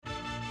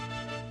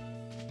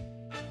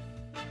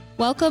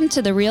Welcome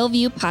to the Real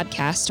View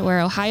podcast,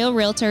 where Ohio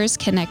Realtors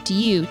connect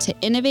you to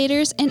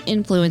innovators and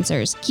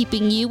influencers,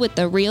 keeping you with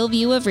the real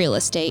view of real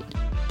estate.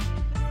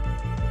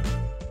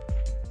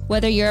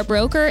 Whether you're a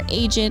broker,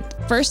 agent,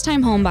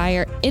 first-time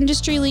homebuyer,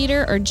 industry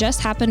leader, or just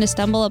happen to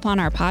stumble upon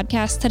our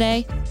podcast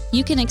today,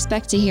 you can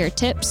expect to hear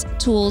tips,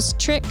 tools,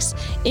 tricks,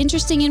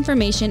 interesting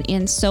information,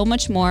 and so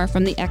much more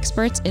from the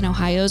experts in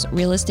Ohio's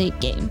real estate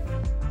game.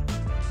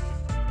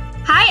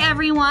 Hi,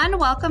 everyone.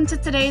 Welcome to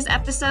today's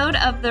episode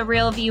of the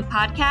Real View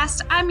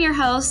podcast. I'm your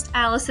host,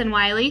 Allison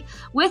Wiley.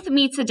 With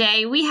me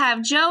today, we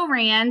have Joe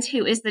Rand,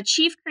 who is the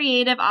Chief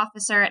Creative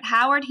Officer at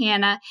Howard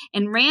Hanna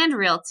and Rand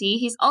Realty.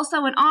 He's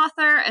also an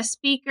author, a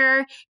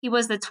speaker. He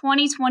was the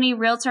 2020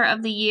 Realtor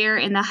of the Year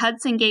in the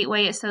Hudson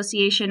Gateway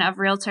Association of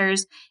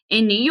Realtors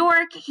in New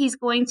York. He's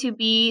going to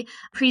be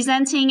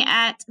presenting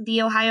at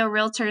the Ohio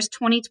Realtors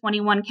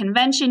 2021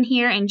 convention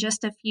here in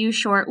just a few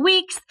short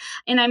weeks.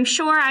 And I'm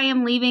sure I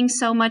am leaving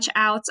so much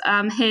out.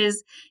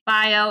 His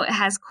bio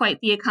has quite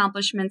the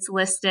accomplishments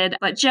listed.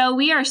 But Joe,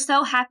 we are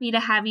so happy to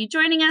have you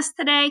joining us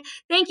today.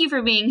 Thank you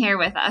for being here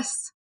with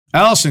us.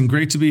 Allison,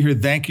 great to be here.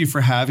 Thank you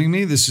for having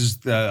me. This is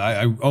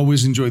I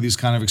always enjoy these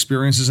kind of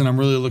experiences, and I'm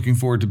really looking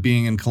forward to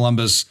being in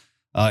Columbus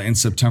in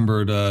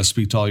September to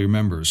speak to all your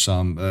members. So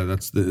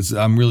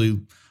I'm really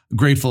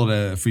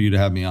grateful for you to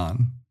have me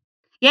on.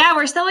 Yeah,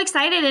 we're so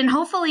excited, and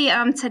hopefully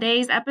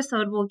today's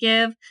episode will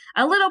give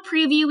a little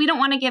preview. We don't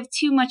want to give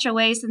too much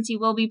away since you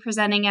will be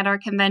presenting at our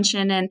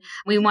convention, and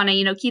we want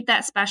to, keep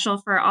that special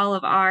for all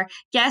of our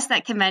guests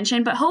at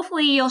convention. But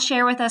hopefully you'll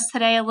share with us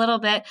today a little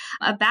bit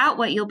about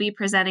what you'll be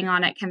presenting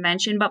on at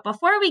convention. But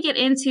before we get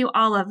into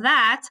all of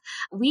that,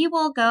 we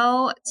will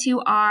go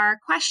to our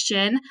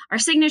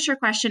signature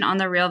question on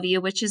the Real View,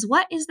 which is,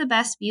 what is the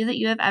best view that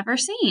you have ever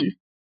seen?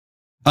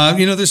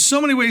 There's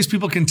so many ways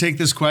people can take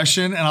this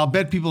question, and I'll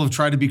bet people have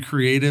tried to be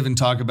creative and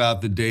talk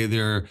about the day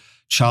their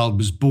child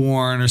was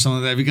born or something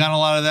like that. Have you gotten a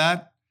lot of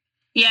that?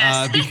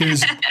 Yes.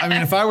 Because,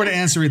 if I were to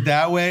answer it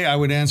that way, I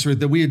would answer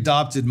it that we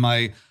adopted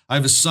I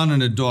have a son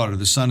and a daughter.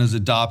 The son is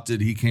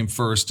adopted. He came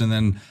first, and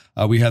then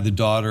we had the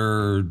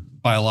daughter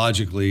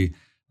biologically.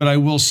 But I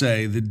will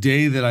say the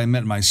day that I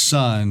met my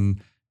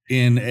son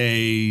in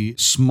a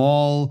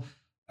small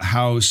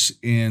house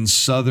in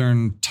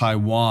southern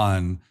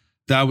Taiwan,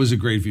 that was a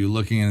great view,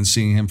 looking in and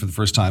seeing him for the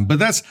first time.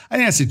 But I think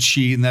that's a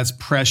cheat, and that's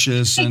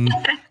precious, and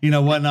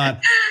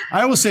whatnot.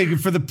 I will say,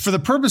 for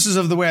the purposes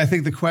of the way I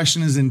think the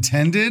question is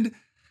intended,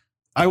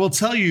 I will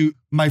tell you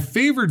my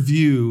favorite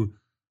view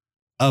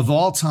of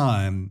all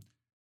time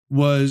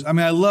was,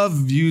 I love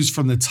views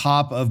from the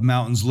top of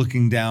mountains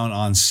looking down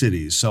on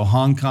cities. So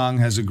Hong Kong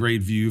has a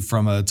great view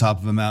from a top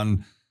of a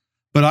mountain.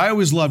 But I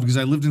always loved, because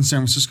I lived in San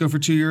Francisco for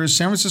 2 years.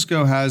 San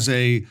Francisco has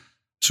a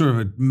sort of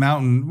a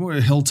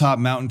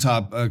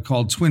mountaintop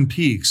called Twin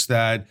Peaks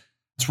that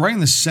it's right in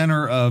the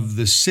center of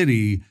the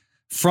city,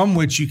 from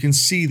which you can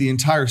see the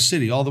entire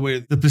city all the way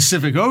to the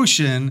Pacific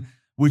Ocean,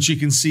 which you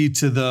can see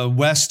to the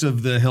west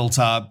of the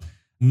hilltop,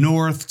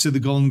 north to the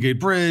Golden Gate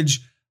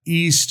Bridge,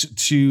 east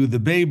to the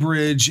Bay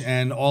Bridge,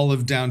 and all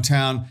of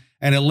downtown.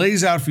 And it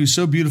lays out for you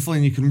so beautifully,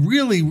 and you can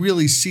really,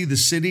 really see the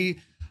city.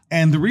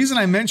 And the reason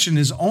I mention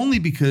is only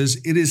because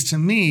it is, to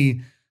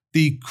me,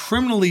 the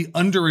criminally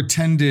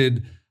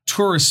underattended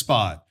tourist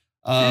spot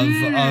of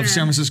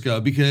San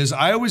Francisco, because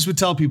I always would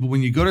tell people,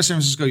 when you go to San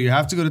Francisco, you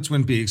have to go to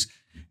Twin Peaks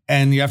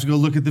and you have to go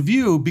look at the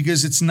view,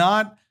 because it's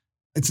not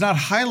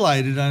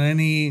highlighted on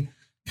any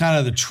kind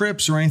of the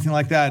trips or anything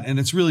like that. And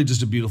it's really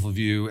just a beautiful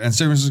view. And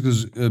San Francisco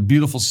is a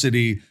beautiful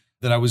city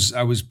that I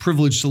was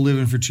privileged to live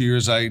in for 2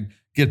 years. I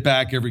get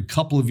back every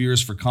couple of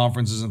years for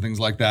conferences and things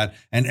like that.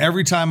 And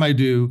every time I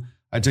do,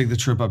 I take the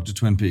trip up to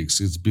Twin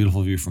Peaks. It's a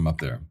beautiful view from up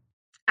there.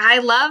 I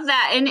love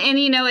that. And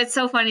it's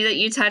so funny that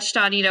you touched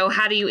on,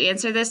 how do you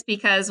answer this?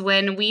 Because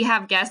when we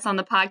have guests on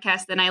the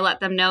podcast, then I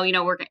let them know,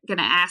 we're going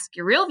to ask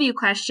your Real View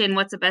question.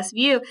 What's the best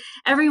view?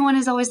 Everyone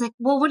is always like,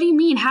 well, what do you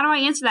mean? How do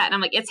I answer that? And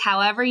I'm like, it's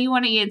however you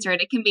want to answer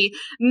it. It can be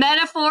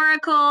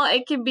metaphorical.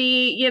 It can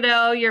be,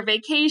 your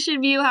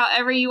vacation view,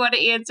 however you want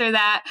to answer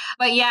that.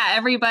 But yeah,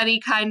 everybody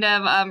kind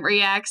of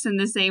reacts in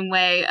the same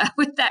way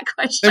with that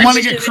question. They want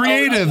to get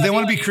creative. They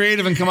want to be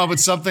creative and come up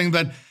with something.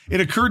 But it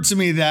occurred to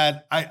me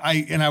that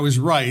I was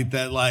right,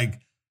 that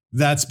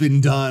that's been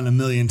done a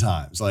million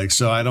times.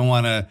 So I don't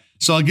want to.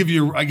 So I give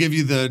you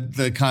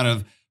the kind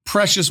of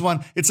precious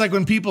one. It's like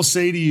when people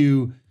say to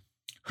you,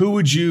 who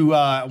would you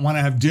want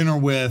to have dinner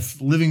with,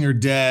 living or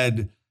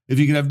dead, if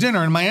you could have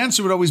dinner? And my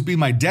answer would always be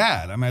my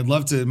dad. I'd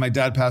love to. My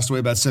dad passed away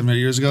about 7 or 8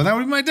 years ago. And that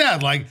would be my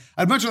dad.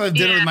 I'd much rather have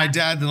dinner with my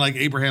dad than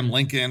Abraham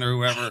Lincoln or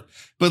whoever.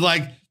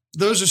 But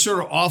those are sort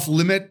of off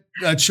limit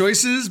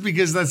choices,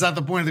 because that's not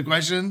the point of the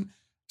question.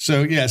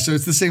 So it's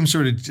the same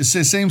sort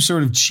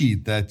of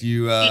cheat that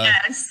you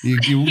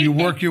you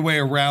work your way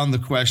around the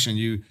question.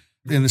 You,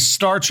 in the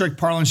Star Trek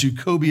parlance, you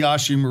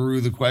Kobayashi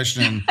Maru the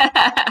question.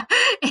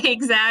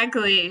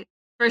 Exactly.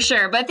 For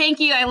sure. But thank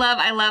you. I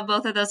love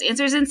both of those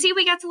answers. And see,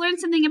 we got to learn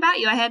something about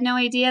you. I had no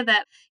idea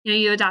that,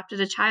 you adopted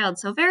a child.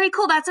 So very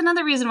cool. That's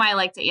another reason why I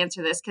like to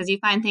answer this, because you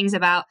find things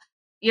about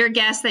your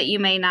guests that you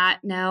may not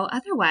know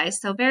otherwise.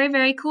 So very,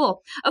 very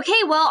cool.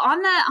 Okay, well,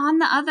 on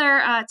the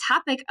other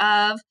topic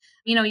of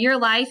your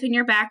life and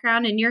your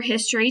background and your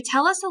history,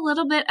 tell us a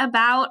little bit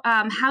about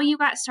how you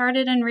got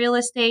started in real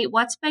estate.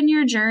 What's been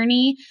your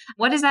journey?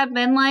 What has that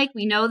been like?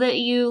 We know that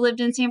you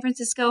lived in San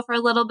Francisco for a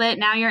little bit.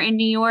 Now you're in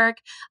New York.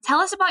 Tell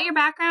us about your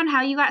background,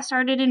 how you got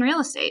started in real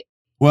estate.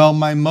 Well,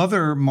 my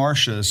mother,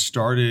 Marcia,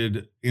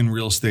 started in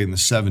real estate in the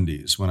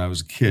 70s when I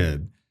was a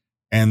kid.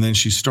 And then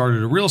she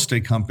started a real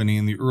estate company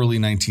in the early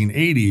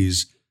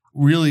 1980s,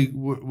 really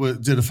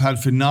had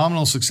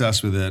phenomenal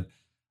success with it.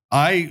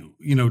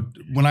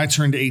 When I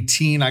turned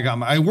 18,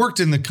 I worked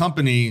in the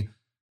company.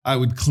 I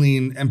would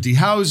clean empty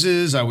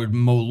houses. I would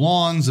mow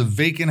lawns of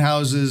vacant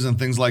houses and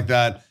things like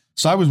that.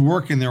 So I was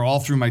working there all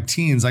through my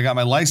teens. I got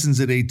my license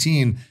at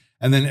 18.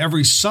 And then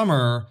every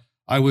summer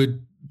I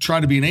would try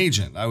to be an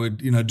agent. I would,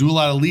 do a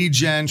lot of lead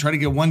gen, try to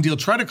get one deal,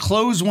 try to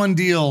close one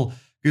deal,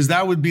 because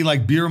that would be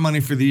like beer money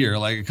for the year,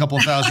 like a couple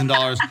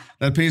 $1,000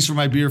 that pays for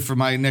my beer for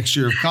my next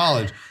year of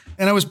college.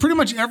 And I was pretty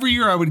much every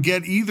year I would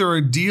get either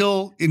a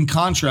deal in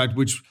contract,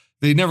 which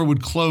they never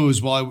would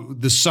close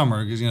this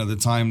summer, because, the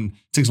time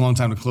takes a long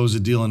time to close a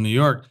deal in New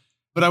York.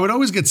 But I would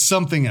always get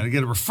something. I'd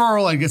get a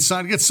referral. I'd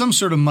get some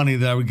sort of money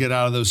that I would get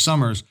out of those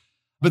summers.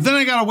 But then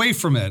I got away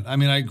from it. I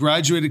mean, I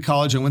graduated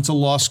college. I went to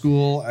law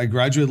school. I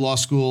graduated law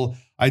school.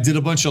 I did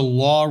a bunch of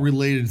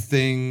law-related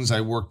things.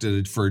 I worked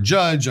for a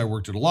judge. I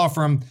worked at a law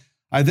firm.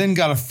 I then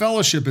got a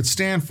fellowship at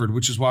Stanford,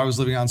 which is why I was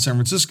living out in San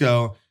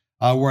Francisco,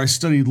 where I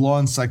studied law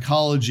and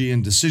psychology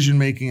and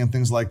decision-making and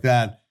things like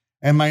that.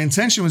 And my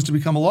intention was to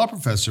become a law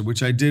professor,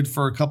 which I did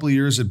for a couple of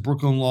years at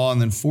Brooklyn Law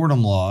and then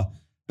Fordham Law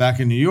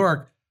back in New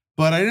York.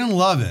 But I didn't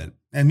love it.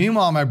 And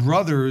meanwhile, my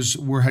brothers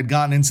had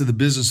gotten into the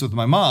business with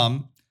my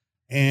mom.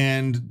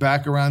 And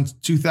back around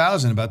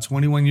 2000, about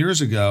 21 years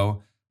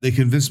ago, they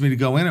convinced me to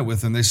go in it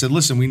with them. They said,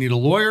 listen, we need a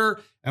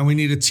lawyer and we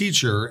need a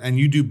teacher, and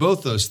you do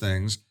both those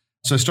things.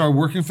 So I started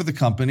working for the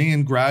company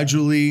and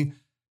gradually,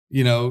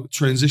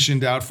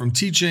 transitioned out from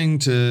teaching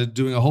to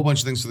doing a whole bunch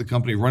of things for the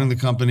company, running the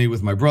company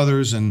with my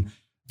brothers. And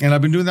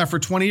I've been doing that for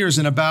 20 years.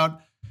 And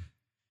about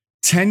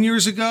 10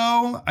 years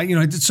ago, I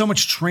did so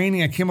much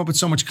training. I came up with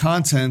so much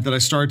content that I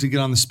started to get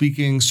on the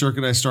speaking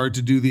circuit. I started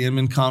to do the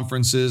Inman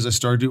conferences. I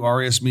started to do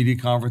RAS Media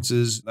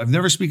conferences. I've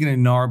never spoken at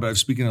NAR, but I've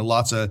spoken at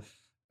lots of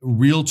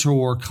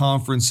realtor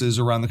conferences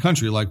around the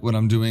country, like what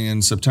I'm doing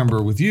in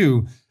September with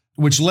you,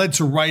 which led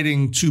to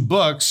writing 2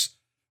 books,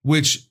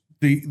 which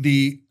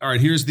all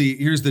right, here's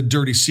the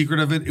dirty secret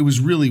of it. It was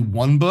really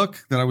one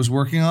book that I was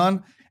working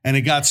on, and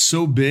it got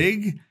so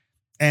big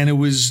and it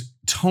was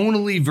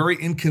tonally very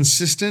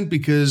inconsistent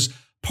because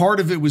part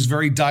of it was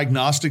very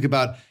diagnostic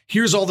about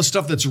here's all the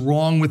stuff that's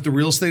wrong with the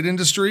real estate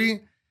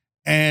industry.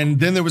 And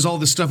then there was all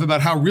this stuff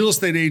about how real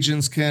estate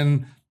agents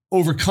can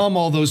overcome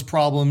all those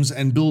problems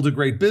and build a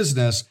great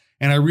business.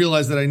 And I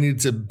realized that I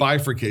needed to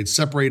bifurcate,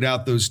 separate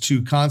out those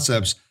 2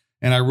 concepts.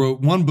 And I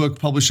wrote one book,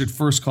 published it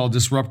first, called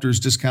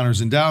Disruptors,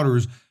 Discounters, and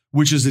Doubters,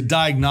 which is a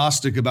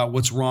diagnostic about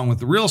what's wrong with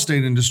the real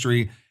estate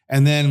industry.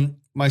 And then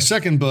my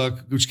second book,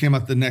 which came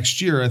out the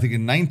next year, I think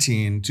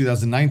in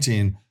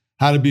 2019,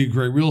 How to Be a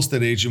Great Real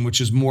Estate Agent,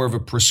 which is more of a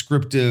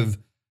prescriptive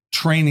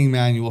training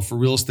manual for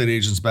real estate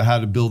agents about how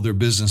to build their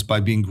business by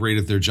being great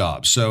at their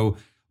job. So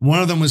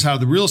one of them was how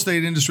the real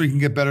estate industry can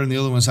get better, and the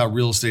other one was how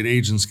real estate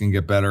agents can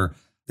get better.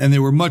 And they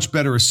were much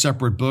better as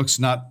separate books,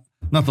 not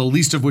the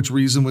least of which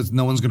reason was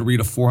no one's going to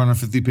read a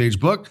 450-page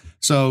book.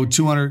 So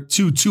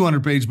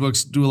 200-page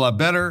books do a lot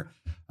better.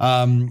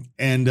 And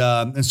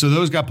so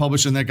those got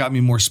published, and that got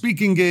me more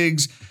speaking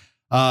gigs.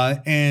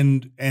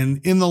 And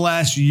in the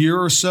last year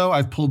or so,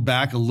 I've pulled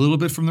back a little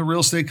bit from the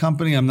real estate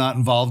company. I'm not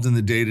involved in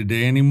the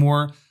day-to-day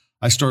anymore.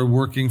 I started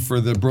working for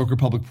the Broker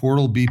Public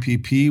Portal,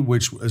 BPP,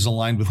 which is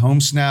aligned with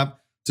HomeSnap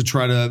to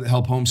try to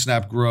help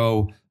HomeSnap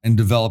grow and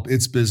develop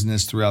its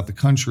business throughout the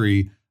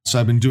country. So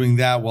I've been doing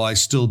that while I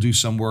still do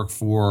some work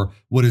for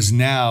what is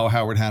now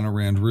Howard Hanna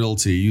Rand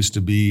Realty. We used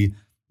to be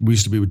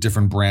with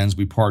different brands.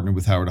 We partnered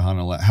with Howard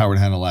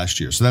Hanna last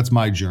year. So that's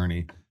my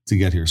journey to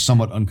get here.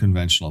 Somewhat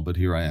unconventional, but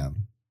here I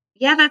am.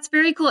 Yeah, that's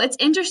very cool. It's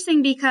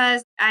interesting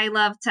because I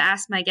love to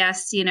ask my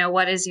guests,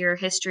 what is your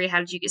history? How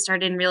did you get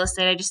started in real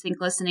estate? I just think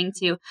listening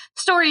to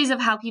stories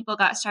of how people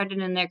got started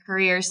in their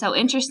career is so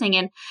interesting.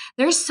 And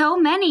there's so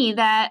many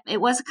that it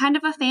was kind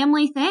of a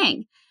family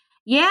thing.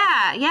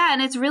 Yeah.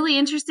 And it's really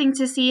interesting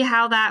to see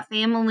how that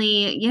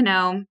family,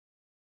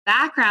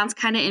 backgrounds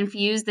kind of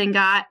infused and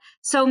got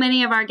so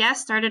many of our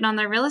guests started on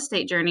their real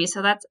estate journey.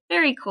 So that's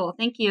very cool.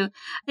 Thank you.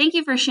 Thank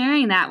you for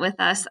sharing that with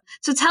us.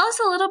 So tell us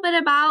a little bit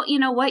about,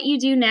 what you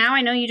do now.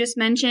 I know you just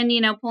mentioned,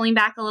 pulling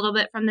back a little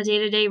bit from the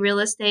day-to-day real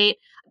estate,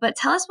 but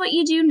tell us what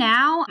you do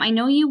now. I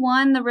know you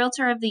won the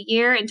Realtor of the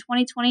Year in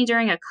 2020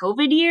 during a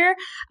COVID year.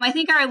 I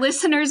think our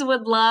listeners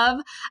would love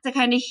to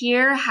kind of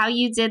hear how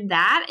you did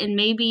that and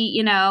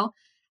maybe,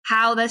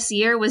 how this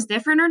year was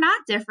different or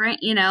not different,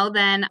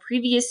 than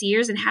previous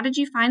years. And how did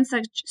you find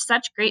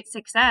such great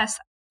success,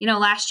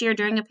 last year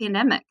during a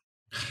pandemic?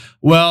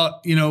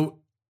 Well,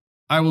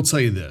 I will tell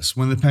you this.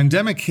 When the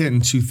pandemic hit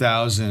in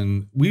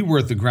 2000, we were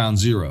at the ground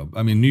zero.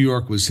 I mean, New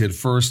York was hit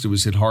first. It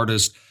was hit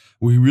hardest.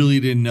 We really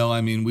didn't know.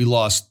 I mean, we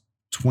lost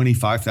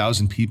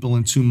 25,000 people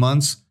in 2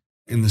 months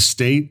in the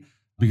state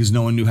because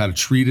no one knew how to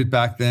treat it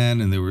back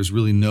then. And there was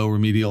really no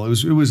remedial.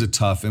 It was a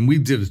tough, and we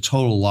did a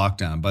total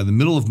lockdown. By the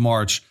middle of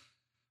March,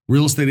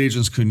 real estate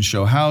agents couldn't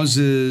show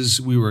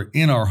houses. We were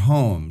in our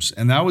homes.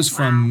 And that was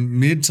from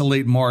mid to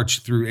late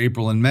March through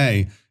April and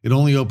May. It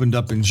only opened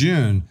up in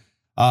June.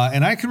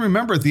 And I can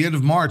remember at the end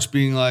of March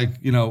being like,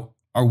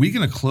 are we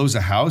going to close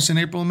a house in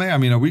April and May? I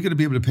mean, are we going to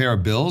be able to pay our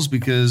bills?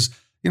 Because,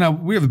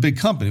 we have a big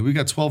company. We've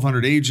got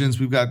 1,200 agents.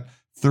 We've got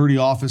 30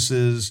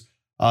 offices.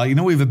 We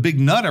have a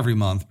big nut every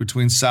month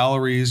between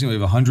salaries. We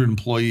have 100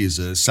 employees,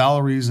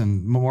 salaries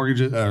and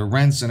mortgages,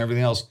 rents and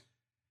everything else.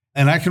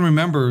 And I can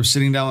remember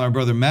sitting down with my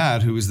brother,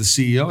 Matt, who was the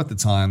CEO at the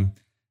time,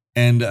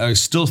 and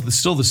still the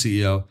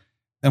CEO.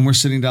 And we're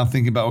sitting down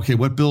thinking about, okay,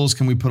 what bills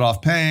can we put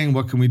off paying?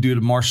 What can we do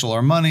to marshal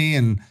our money?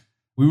 And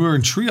we were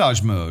in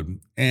triage mode.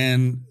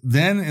 And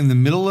then in the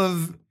middle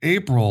of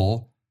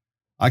April,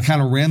 I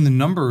kind of ran the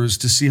numbers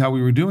to see how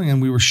we were doing.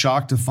 And we were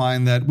shocked to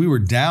find that we were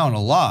down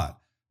a lot,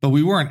 but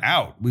we weren't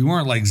out. We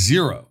weren't like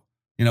zero.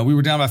 We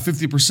were down about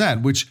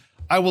 50%, which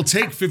I will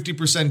take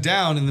 50%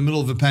 down in the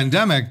middle of a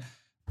pandemic.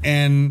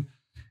 And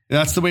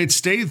that's the way it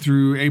stayed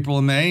through April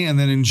and May. And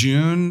then in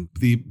June,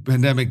 the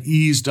pandemic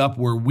eased up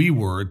where we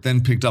were. It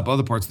then picked up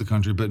other parts of the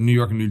country. But in New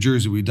York and New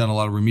Jersey, we'd done a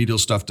lot of remedial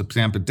stuff to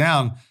tamp it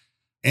down.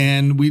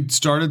 And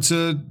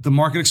the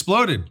market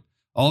exploded.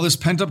 All this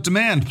pent up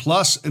demand.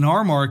 Plus, in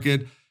our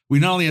market, we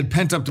not only had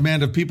pent up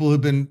demand of people who've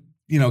been,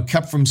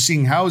 kept from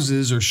seeing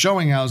houses or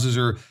showing houses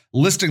or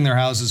listing their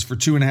houses for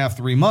 2.5,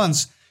 3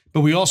 months, but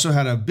we also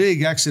had a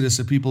big exodus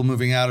of people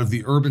moving out of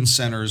the urban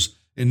centers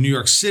in New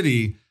York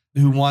City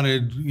who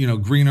wanted,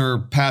 greener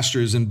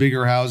pastures and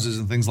bigger houses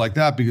and things like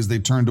that because they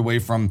turned away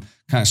from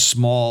kind of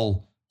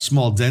small,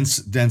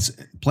 dense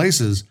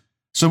places.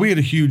 So we had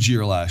a huge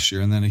year last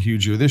year and then a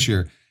huge year this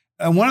year.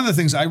 And one of the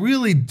things I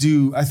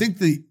think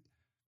the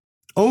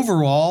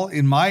overall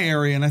in my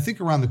area, and I think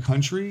around the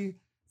country,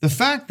 the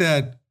fact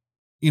that,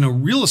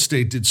 real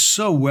estate did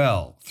so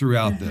well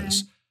throughout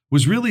this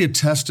was really a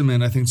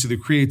testament, I think, to the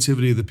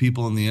creativity of the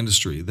people in the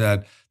industry,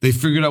 that they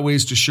figured out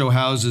ways to show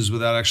houses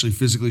without actually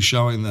physically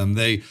showing them.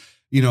 They,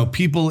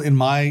 people in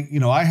my,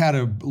 I had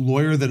a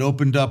lawyer that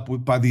opened up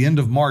by the end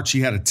of March,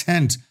 he had a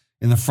tent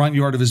in the front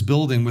yard of his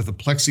building with a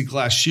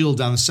plexiglass shield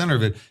down the center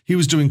of it. He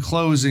was doing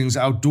closings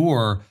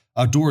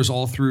outdoors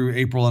all through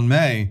April and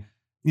May.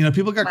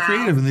 People got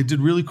creative and they did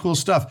really cool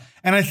stuff.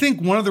 And I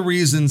think one of the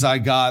reasons I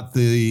got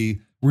the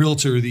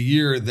Realtor of the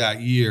Year that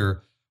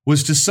year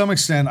was, to some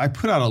extent, I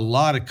put out a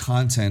lot of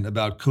content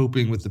about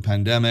coping with the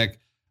pandemic.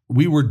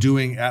 We were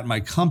doing at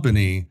my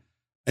company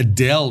a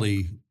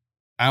daily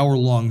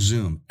hour-long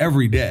Zoom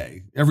every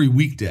day, every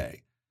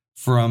weekday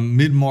from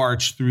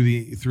mid-March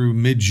through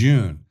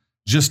mid-June,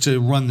 just to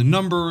run the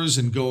numbers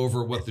and go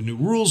over what the new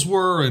rules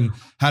were and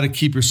how to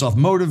keep yourself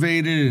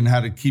motivated and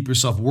how to keep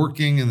yourself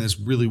working in this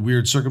really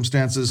weird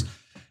circumstances.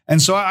 And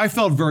so I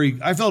felt very,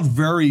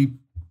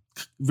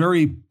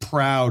 very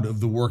proud of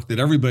the work that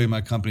everybody in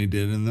my company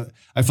did. And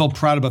I felt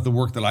proud about the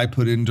work that I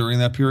put in during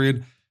that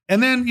period.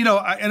 And then,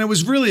 and it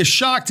was really a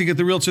shock to get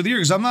the Realtor of the Year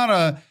because I'm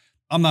not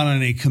on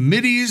any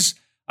committees.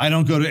 I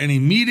don't go to any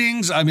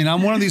meetings. I mean,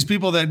 I'm one of these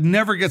people that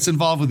never gets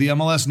involved with the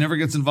MLS, never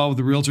gets involved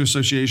with the Realtor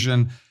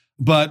Association.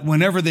 But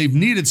whenever they've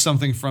needed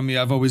something from me,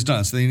 I've always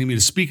done it. So they need me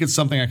to speak at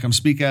something, I come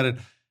speak at it.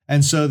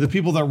 And so the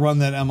people that run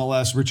that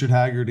MLS, Richard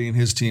Haggerty and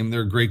his team,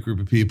 they're a great group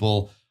of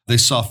people. They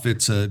saw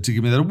fit to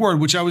give me that award,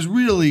 which I was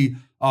really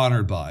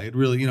honored by. It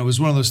really, it was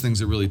one of those things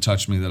that really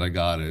touched me that I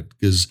got it,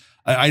 because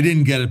I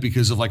didn't get it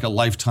because of like a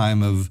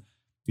lifetime of,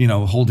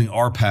 holding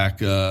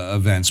RPAC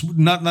events.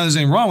 Not there's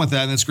anything wrong with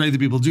that, and it's great that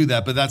people do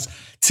that, but that's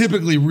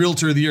typically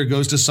Realtor of the Year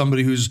goes to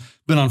somebody who's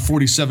been on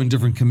 47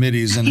 different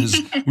committees and has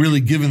really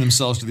given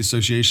themselves to the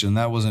association.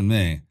 That wasn't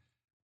me.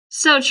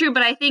 So true,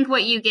 but I think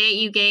what you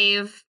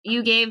gave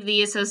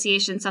the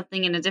association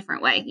something in a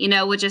different way,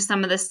 which is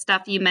some of the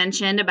stuff you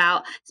mentioned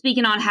about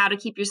speaking on how to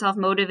keep yourself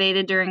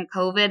motivated during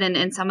COVID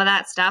and some of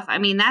that stuff. I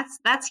mean, that's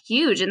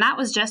huge. And that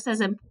was just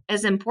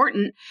as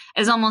important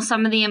as almost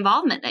some of the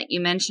involvement that you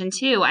mentioned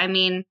too. I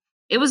mean,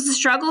 it was a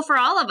struggle for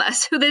all of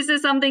us. This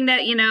is something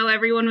that,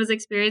 everyone was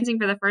experiencing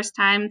for the first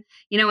time,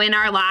 in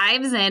our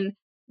lives. And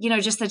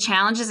just the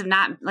challenges of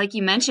not, like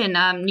you mentioned,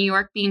 New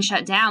York being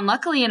shut down.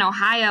 Luckily in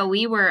Ohio,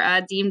 we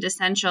were deemed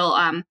essential.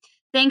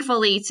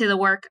 Thankfully to the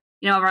work,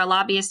 of our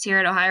lobbyists here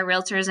at Ohio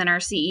Realtors, and our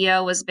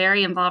CEO was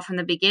very involved from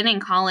the beginning,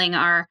 calling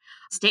our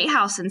state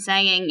house and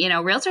saying,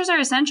 realtors are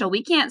essential.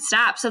 We can't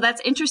stop. So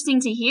that's interesting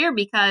to hear,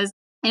 because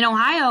in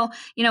Ohio,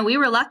 we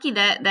were lucky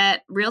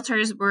that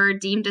realtors were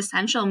deemed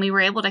essential and we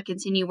were able to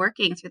continue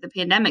working through the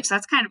pandemic. So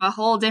that's kind of a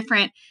whole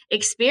different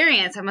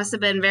experience. It must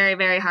have been very,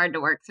 very hard to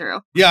work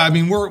through. Yeah, I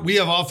mean, we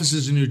have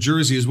offices in New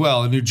Jersey as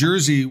well. And New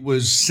Jersey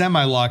was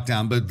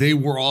semi-lockdown, but they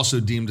were also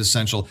deemed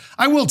essential.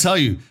 I will tell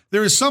you,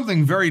 there is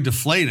something very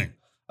deflating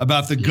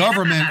about the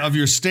government of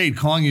your state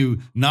calling you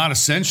not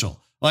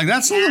essential. Like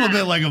that's a little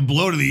bit like a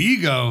blow to the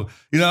ego.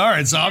 You know, all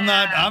right, so I'm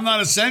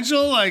not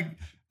essential. Like,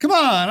 come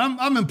on,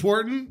 I'm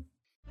important.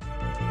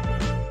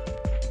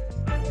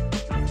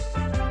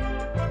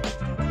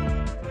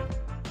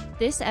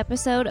 This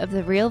episode of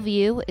The Real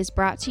View is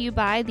brought to you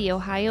by the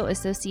Ohio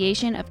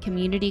Association of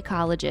Community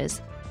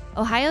Colleges.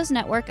 Ohio's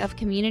network of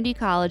community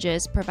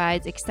colleges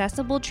provides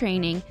accessible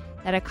training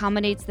that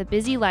accommodates the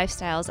busy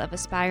lifestyles of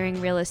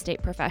aspiring real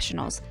estate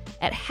professionals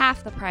at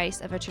half the price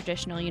of a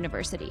traditional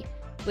university.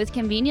 With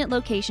convenient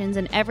locations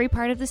in every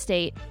part of the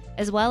state,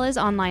 as well as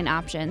online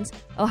options,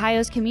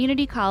 Ohio's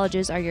community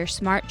colleges are your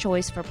smart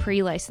choice for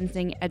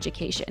pre-licensing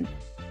education.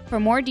 For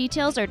more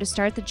details or to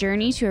start the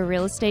journey to a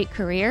real estate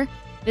career,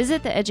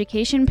 visit the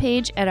education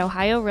page at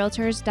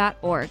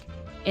ohiorealtors.org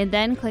and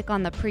then click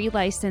on the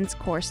pre-license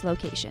course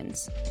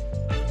locations.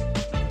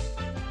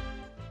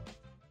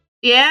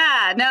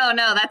 Yeah, no,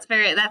 that's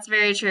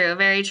very true.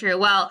 Very true.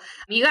 Well,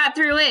 you got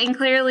through it and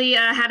clearly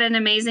had an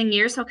amazing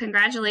year. So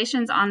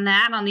congratulations on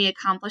that, on the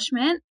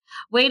accomplishment.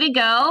 Way to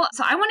go.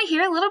 So I want to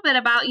hear a little bit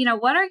about,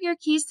 what are your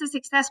keys to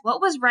success? What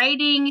was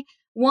writing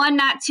one,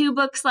 not two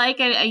books like?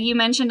 You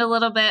mentioned a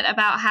little bit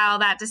about how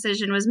that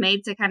decision was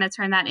made to kind of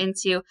turn that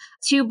into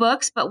two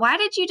books, but why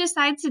did you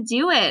decide to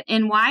do it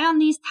and why on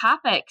these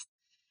topics?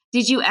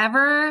 Did you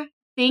ever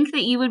think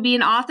that you would be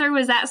an author?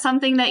 Was that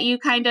something that you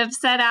kind of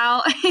set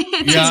out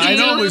to do? I'd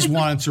always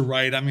wanted to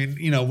write. I mean,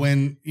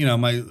 when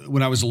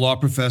I was a law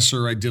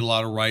professor, I did a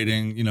lot of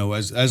writing.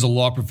 As a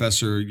law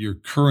professor, your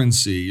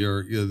currency,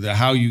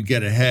 how you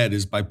get ahead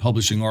is by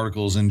publishing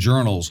articles in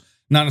journals,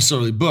 not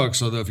necessarily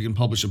books, although if you can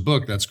publish a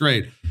book, that's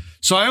great.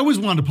 So I always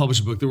wanted to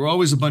publish a book. There were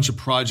always a bunch of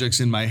projects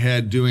in my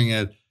head doing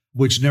it,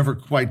 which never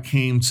quite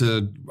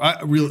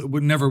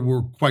never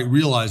were quite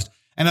realized.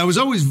 And I was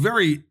always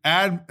very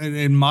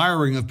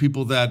admiring of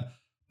people that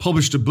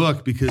published a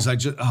book because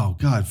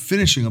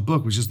finishing a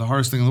book was just the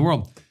hardest thing in the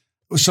world.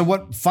 So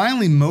what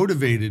finally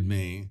motivated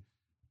me,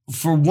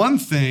 for one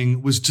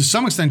thing, was to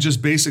some extent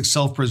just basic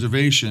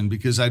self-preservation,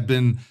 because I'd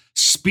been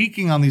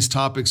speaking on these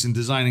topics and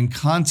designing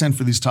content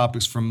for these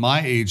topics from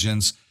my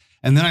agents.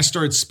 And then I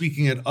started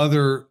speaking at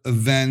other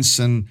events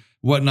and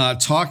whatnot,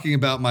 talking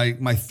about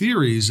my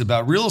theories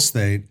about real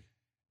estate.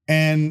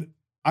 And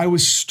I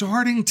was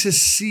starting to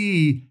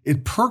see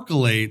it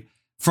percolate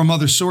from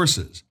other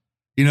sources.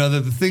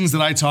 The things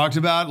that I talked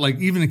about, like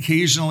even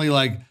occasionally,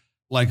 like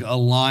a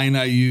line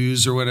I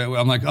use or whatever,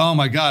 I'm like, oh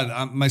my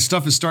God, my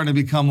stuff is starting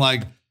to become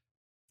like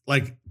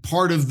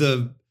part of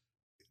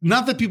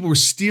not that people were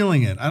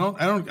stealing it.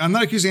 I'm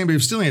not accusing anybody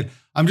of stealing it.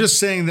 I'm just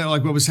saying that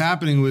what was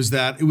happening was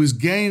that it was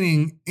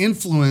gaining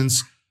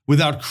influence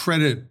without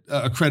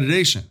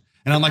accreditation.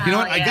 And I'm like, you know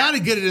what? Yeah. I got to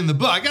get it in the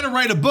book. I got to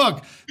write a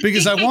book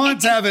because I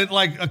want to have it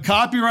like a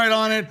copyright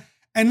on it,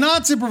 and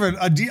not to prevent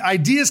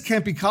ideas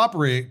can't be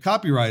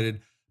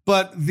copyrighted,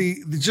 but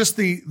the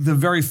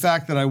very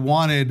fact that I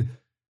wanted,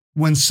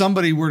 when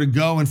somebody were to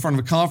go in front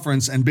of a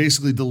conference and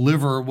basically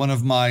deliver one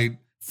of my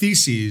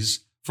theses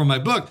from my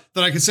book,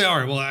 that I could say, all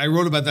right, well, I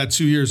wrote about that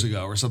 2 years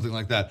ago or something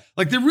like that.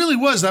 Like there really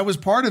that was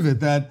part of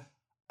it that,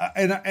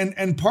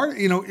 and part,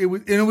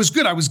 it was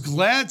good. I was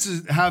glad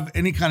to have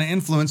any kind of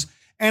influence.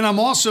 And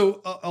I'm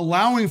also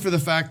allowing for the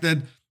fact that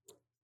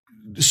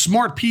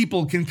smart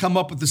people can come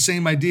up with the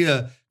same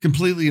idea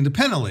completely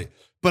independently.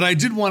 But I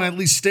did want to at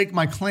least stake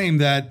my claim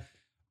that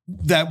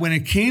when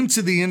it came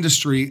to the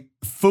industry,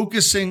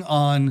 focusing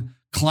on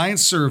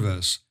client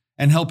service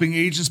and helping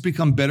agents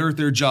become better at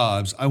their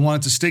jobs, I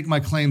wanted to stake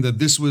my claim that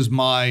this was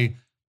my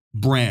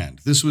brand.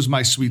 This was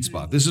my sweet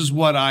spot. This is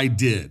what I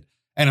did.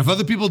 And if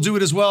other people do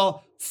it as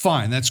well,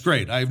 fine. That's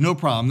great. I have no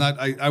problem.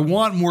 I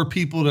want more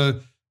people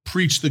to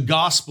preach the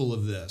gospel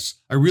of this.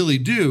 I really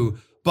do.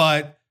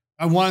 But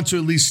I wanted to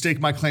at least stake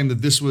my claim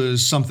that this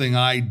was something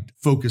I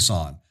focus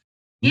on.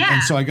 Yeah.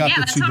 And so I got the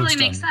two books done. That totally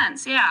makes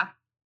sense. Yeah.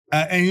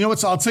 And you know what?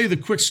 So I'll tell you the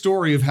quick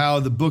story of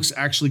how the books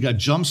actually got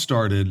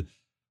jump-started.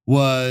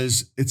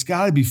 It's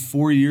got to be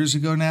 4 years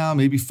ago now,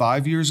 maybe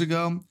 5 years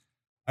ago.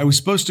 I was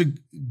supposed to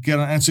get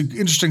on, and it's an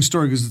interesting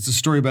story because it's a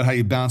story about how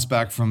you bounce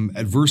back from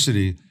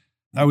adversity.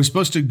 I was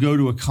supposed to go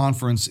to a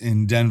conference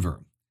in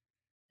Denver,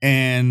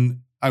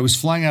 and I was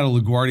flying out of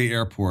LaGuardia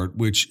Airport,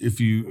 which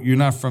if you're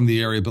not from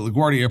the area, but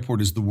LaGuardia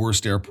Airport is the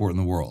worst airport in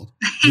the world,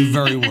 the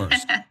very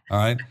worst. All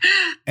right.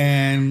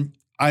 And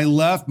I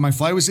left, my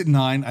flight was at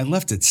 9. I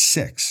left at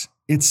 6.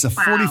 It's a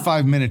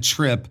 45-minute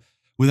trip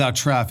without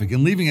traffic,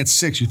 and leaving at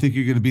 6, you think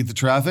you're going to beat the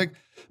traffic,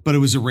 but it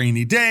was a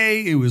rainy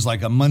day. It was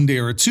like a Monday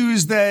or a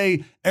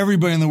Tuesday.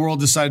 Everybody in the world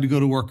decided to go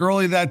to work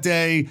early that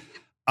day.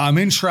 I'm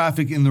in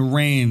traffic in the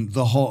rain,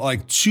 the whole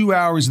 2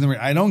 hours in the rain.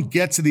 I don't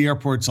get to the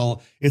airport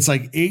till it's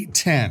like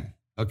 8:10.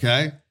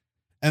 Okay.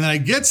 And then I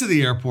get to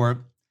the airport,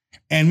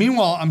 and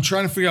meanwhile, I'm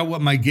trying to figure out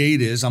what my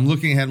gate is. I'm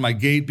looking ahead at my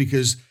gate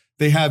because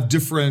they have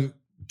different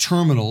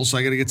terminals. So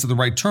I got to get to the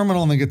right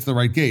terminal and then get to the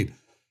right gate.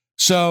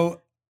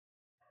 So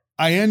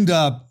I end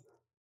up,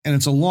 and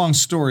it's a long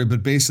story,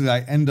 but basically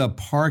I end up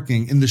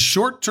parking in the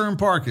short-term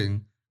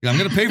parking. I'm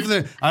going to pay for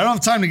I don't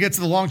have time to get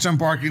to the long-term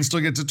parking and still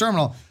get to the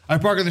terminal. I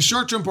park in the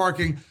short-term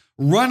parking,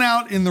 run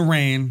out in the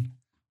rain,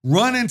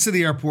 run into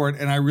the airport,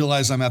 and I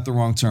realize I'm at the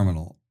wrong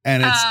terminal.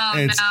 And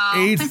it's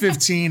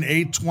 8:15,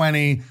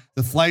 8:20.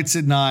 The flight's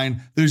at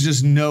 9. There's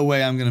just no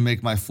way I'm going to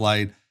make my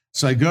flight.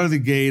 So I go to the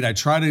gate. I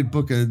try to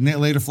book a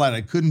later flight.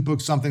 I couldn't book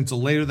something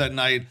till later that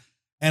night.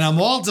 And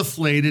I'm all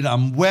deflated.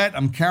 I'm wet.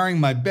 I'm carrying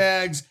my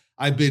bags.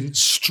 I've been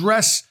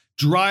stress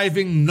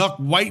driving,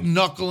 white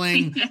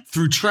knuckling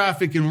through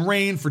traffic and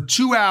rain for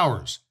 2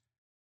 hours.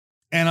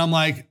 And I'm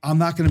like, I'm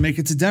not going to make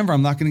it to Denver.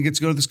 I'm not going to get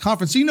to go to this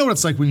conference. So you know what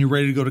it's like when you're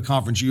ready to go to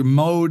conference. You're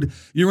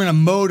in a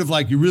mode of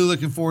like, you're really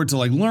looking forward to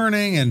like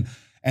learning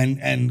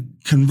and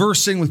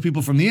conversing with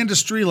people from the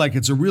industry. Like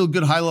it's a real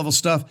good high level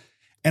stuff.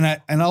 And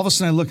all of a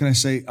sudden I look and I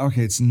say,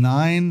 okay, it's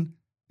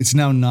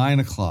now 9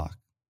 o'clock.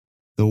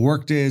 The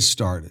workday has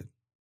started.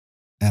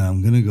 And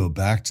I'm going to go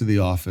back to the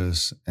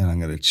office and I'm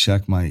going to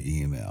check my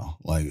email.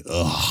 Like,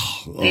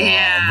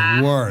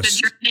 the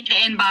worst. The dreaded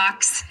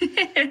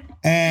inbox.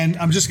 And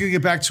I'm just going to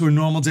get back to a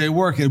normal day of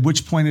work, at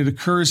which point it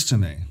occurs to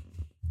me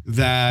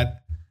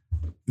that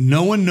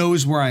no one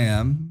knows where I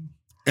am.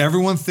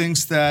 Everyone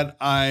thinks that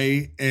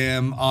I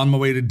am on my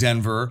way to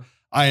Denver.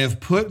 I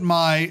have put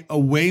my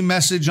away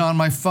message on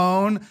my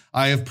phone.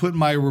 I have put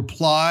my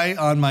reply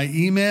on my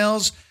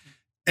emails.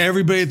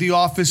 Everybody at the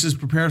office is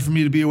prepared for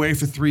me to be away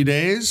for 3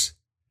 days.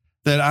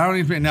 That I don't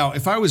even, now,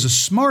 if I was a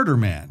smarter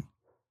man,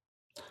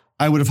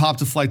 I would have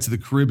hopped a flight to the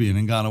Caribbean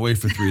and gone away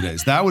for 3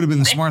 days. That would have been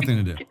the smart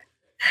thing to do.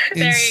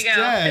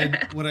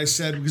 Instead, what I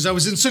said, because I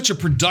was in such a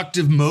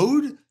productive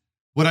mode,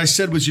 what I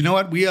said was, you know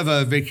what? We have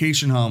a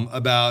vacation home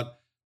about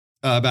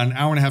an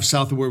hour and a half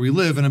south of where we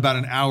live and about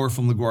an hour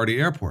from LaGuardia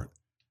Airport.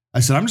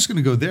 I said, I'm just going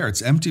to go there.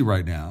 It's empty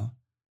right now.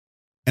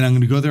 And I'm going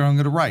to go there. I'm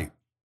going to write.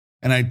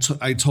 And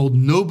I told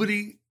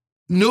nobody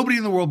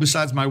in the world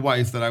besides my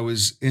wife that I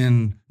was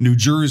in New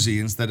Jersey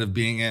instead of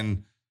being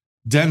in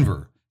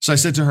Denver. So I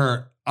said to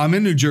her, I'm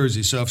in New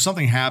Jersey. So if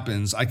something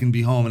happens, I can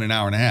be home in an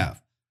hour and a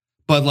half.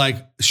 But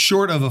like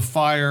short of a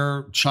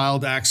fire,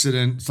 child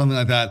accident, something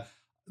like that,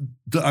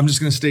 I'm just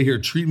going to stay here.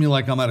 Treat me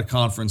like I'm at a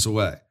conference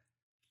away.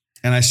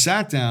 And I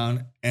sat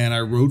down and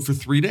I wrote for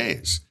 3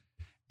 days.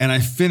 And I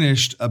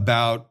finished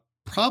about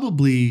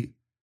probably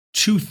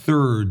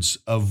 2/3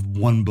 of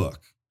one book,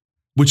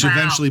 which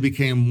eventually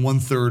became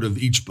 1/3 of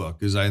each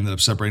book as I ended up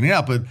separating it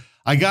out. But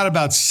I got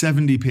about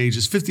 70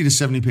 pages, 50 to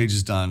 70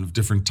 pages done of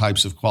different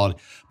types of quality.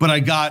 But I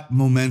got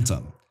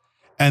momentum.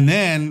 And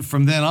then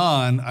from then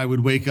on, I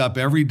would wake up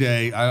every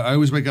day. I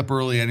always wake up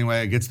early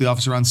anyway. I get to the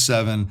office around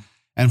 7.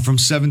 And from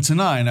 7 to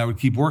 9, I would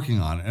keep working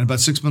on it. And about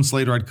 6 months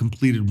later, I'd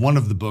completed one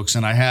of the books.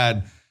 And I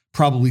had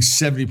probably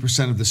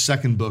 70% of the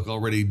second book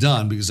already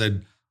done because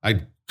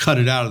I'd cut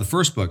it out of the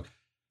first book.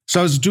 So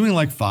I was doing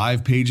like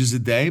 5 pages a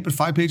day, but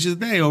 5 pages a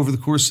day over the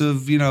course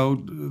of,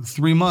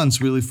 3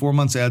 months, really 4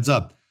 months adds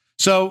up.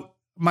 So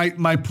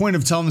my point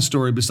of telling the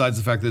story, besides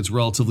the fact that it's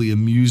relatively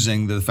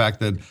amusing, the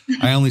fact that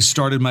I only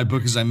started my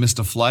book as I missed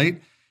a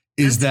flight,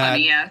 is That's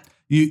funny, yeah.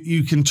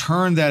 You can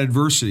turn that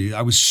adversity.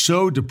 I was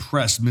so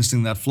depressed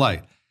missing that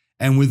flight.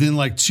 And within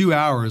like 2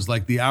 hours,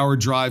 like the hour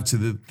drive to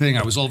the thing,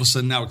 I was all of a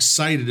sudden now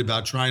excited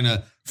about trying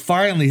to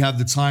finally have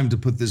the time to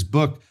put this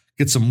book,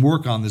 get some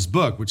work on this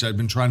book, which I'd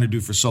been trying to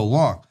do for so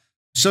long.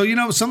 So,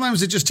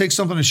 sometimes it just takes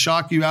something to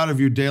shock you out of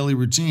your daily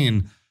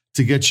routine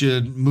to get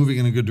you moving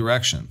in a good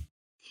direction.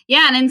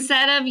 Yeah. And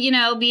instead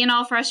of, being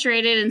all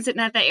frustrated and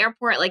sitting at the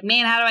airport, like,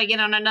 man, how do I get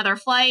on another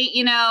flight?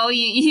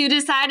 You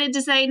decided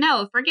to say,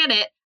 no, forget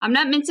it. I'm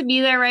not meant to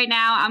be there right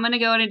now. I'm going to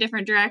go in a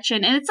different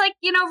direction. And it's like,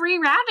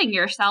 rerouting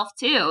yourself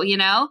too,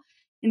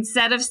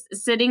 instead of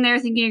sitting there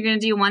thinking you're going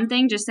to do one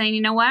thing, just saying,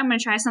 you know what, I'm going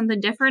to try something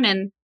different.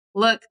 And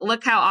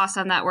look how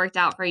awesome that worked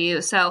out for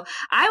you. So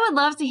I would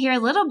love to hear a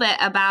little bit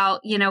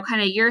about,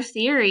 kind of your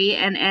theory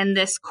and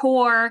this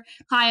core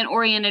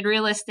client-oriented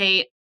real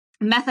estate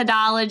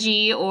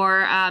methodology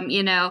or,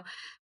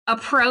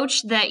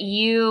 approach that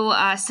you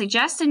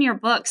suggest in your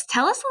books.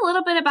 Tell us a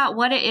little bit about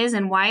what it is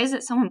and why is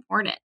it so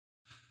important?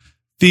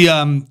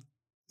 The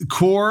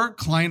core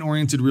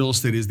client-oriented real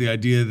estate is the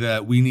idea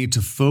that we need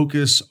to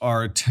focus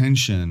our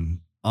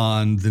attention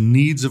on the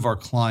needs of our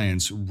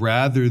clients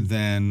rather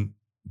than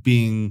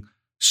being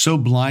so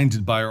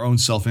blinded by our own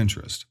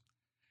self-interest.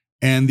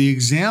 And the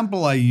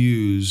example I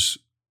use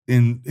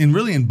in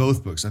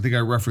both books, I think I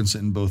reference it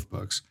in both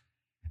books,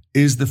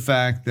 is the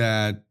fact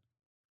that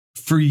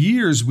for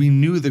years we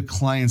knew that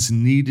clients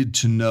needed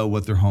to know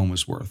what their home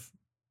was worth.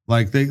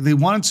 Like they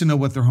wanted to know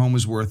what their home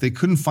was worth. They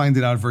couldn't find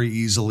it out very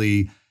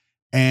easily.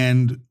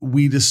 And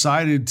we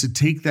decided to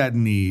take that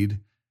need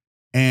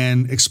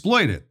and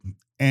exploit it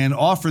and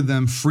offer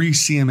them free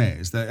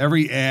CMAs. That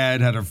every ad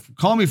had a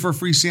call me for a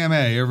free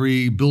CMA,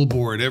 every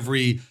billboard,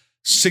 every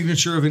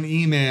signature of an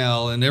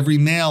email, and every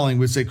mailing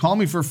would say, call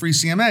me for a free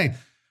CMA,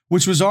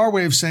 which was our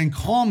way of saying,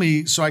 call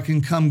me so I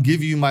can come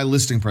give you my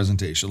listing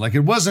presentation. Like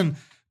it wasn't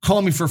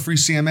call me for a free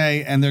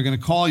CMA and they're going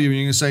to call you and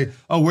you're going to say,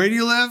 oh, where do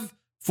you live?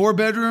 4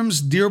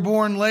 bedrooms,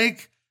 Dearborn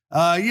Lake.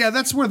 Yeah,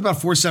 that's worth about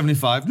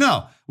 $475.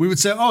 No, we would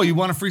say, oh, you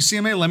want a free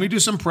CMA? Let me do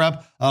some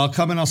prep. I'll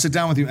come in, I'll sit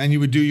down with you. And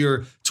you would do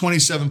your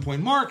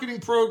 27-point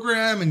marketing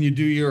program and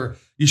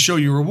you show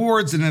your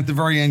rewards. And at the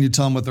very end, you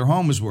tell them what their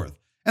home is worth.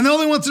 And they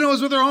only want to know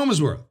is what their home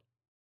is worth.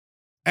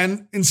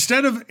 And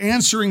instead of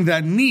answering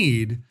that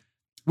need,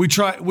 which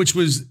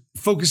was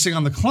focusing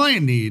on the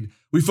client need,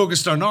 we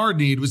focused on our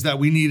need was that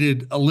we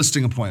needed a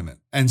listing appointment.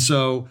 And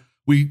so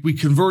we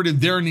converted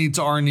their need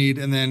to our need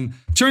and then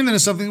turned into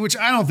something which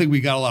I don't think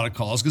we got a lot of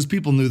calls because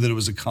people knew that it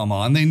was a come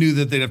on. They knew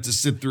that they'd have to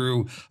sit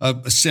through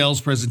a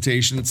sales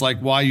presentation. It's like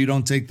why you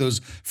don't take those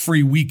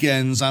free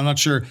weekends. I'm not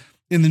sure.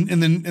 In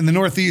the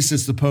Northeast,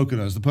 it's the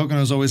Poconos. The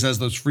Poconos always has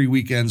those free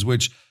weekends,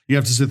 which you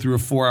have to sit through a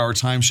 4-hour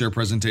timeshare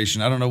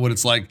presentation. I don't know what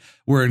it's like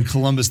where in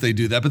Columbus they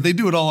do that, but they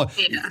do it all.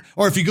 Yeah.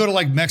 Or if you go to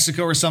like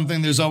Mexico or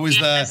something, there's always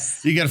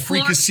you got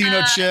free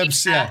casino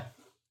chips.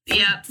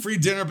 Yeah. Free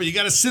dinner, but you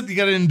got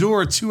to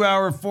endure a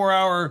 2-hour,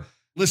 4-hour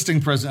listing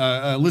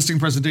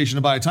presentation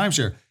to buy a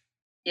timeshare.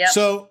 Yeah.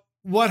 So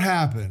what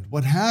happened?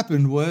 What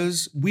happened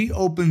was we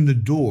opened the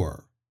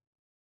door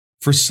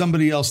for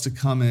somebody else to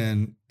come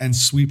in and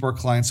sweep our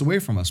clients away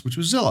from us, which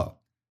was Zillow.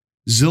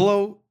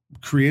 Zillow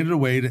created a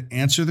way to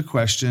answer the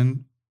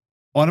question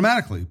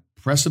automatically.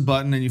 Press a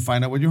button and you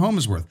find out what your home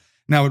is worth.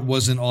 Now, it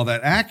wasn't all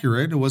that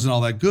accurate. It wasn't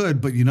all that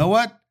good, but you know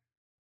what?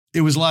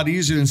 It was a lot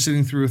easier than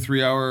sitting through a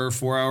 3-hour,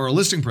 4-hour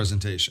listing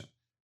presentation.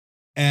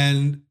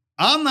 And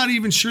I'm not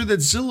even sure that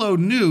Zillow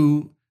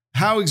knew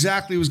how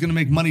exactly it was going to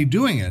make money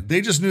doing it. They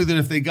just knew that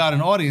if they got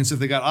an audience, if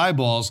they got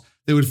eyeballs,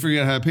 they would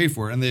figure out how to pay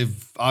for it. And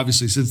they've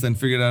obviously since then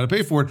figured out how to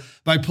pay for it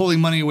by pulling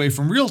money away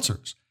from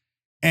realtors.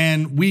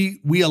 And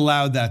we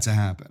allowed that to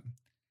happen.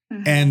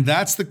 Mm-hmm. And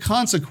that's the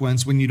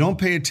consequence when you don't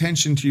pay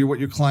attention to what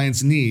your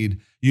clients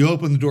need, you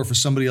open the door for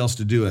somebody else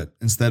to do it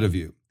instead of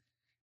you.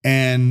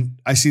 And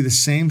I see the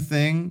same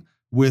thing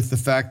with the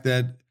fact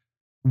that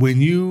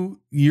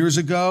years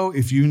ago,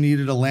 if you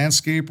needed a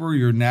landscaper,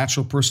 your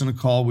natural person to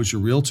call was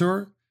your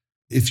realtor.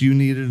 If you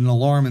needed an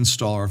alarm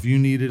installer, if you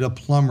needed a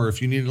plumber,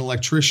 if you needed an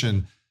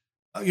electrician,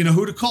 you know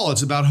who to call.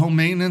 It's about home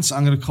maintenance.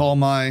 I'm going to call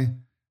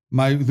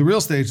the real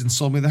estate agent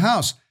sold me the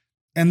house.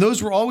 And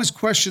those were always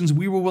questions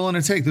we were willing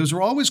to take. Those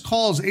were always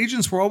calls.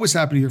 Agents were always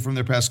happy to hear from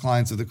their past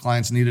clients if the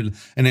clients needed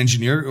an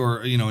engineer or,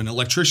 an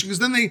electrician, because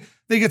then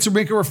they get to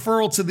make a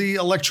referral to the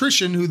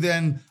electrician who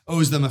then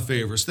owes them a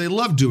favor. So they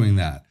love doing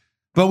that.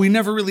 But we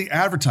never really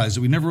advertised it.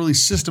 We never really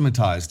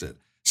systematized it.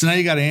 So now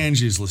you got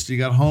Angie's List, you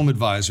got Home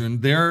Advisor,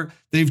 and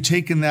they've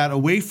taken that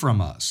away from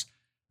us.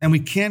 And we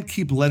can't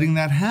keep letting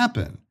that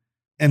happen.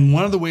 And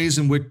one of the ways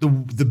in which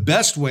the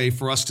best way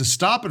for us to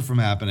stop it from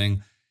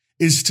happening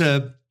is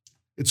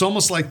it's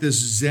almost like this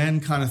Zen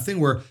kind of thing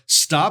where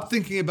stop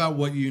thinking about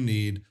what you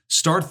need,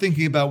 start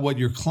thinking about what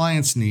your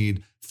clients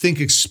need, think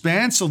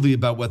expansively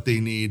about what they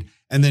need,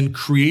 and then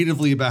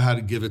creatively about how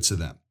to give it to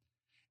them.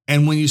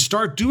 And when you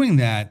start doing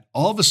that,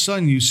 all of a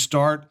sudden you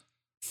start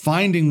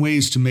finding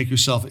ways to make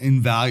yourself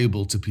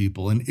invaluable to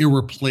people and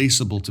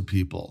irreplaceable to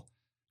people.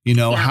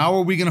 How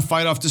are we going to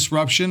fight off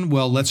disruption?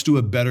 Well, let's do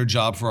a better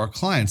job for our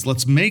clients.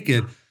 Let's make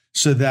it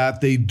so that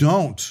they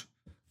don't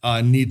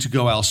need to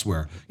go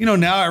elsewhere.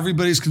 Now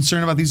everybody's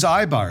concerned about these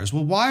iBuyers.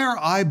 Well, why are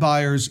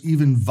iBuyers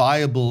even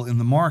viable in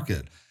the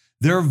market?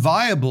 They're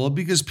viable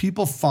because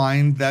people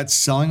find that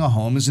selling a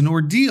home is an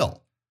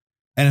ordeal.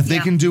 And if they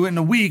can do it in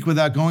a week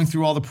without going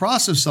through all the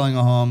process of selling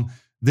a home,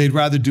 they'd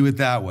rather do it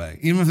that way.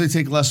 Even if they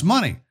take less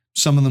money,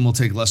 some of them will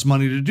take less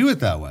money to do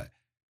it that way.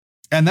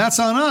 And that's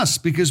on us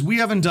because we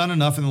haven't done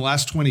enough in the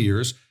last 20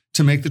 years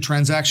to make the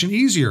transaction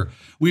easier.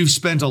 We've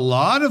spent a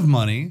lot of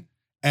money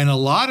and a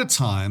lot of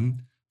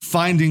time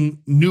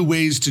finding new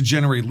ways to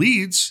generate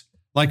leads.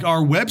 Like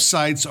our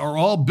websites are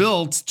all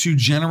built to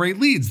generate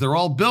leads. They're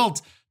all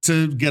built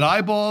to get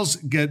eyeballs,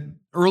 get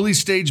early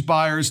stage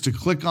buyers to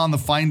click on the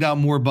Find Out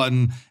More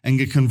button and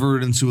get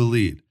converted into a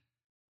lead.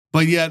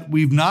 But yet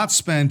we've not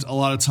spent a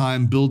lot of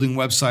time building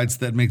websites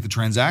that make the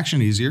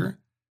transaction easier,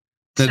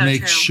 that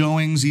make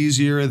showings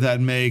easier,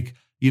 that make,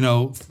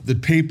 the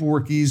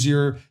paperwork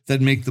easier, that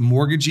make the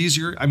mortgage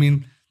easier. I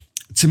mean,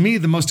 to me,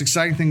 the most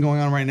exciting thing going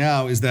on right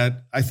now is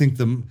that I think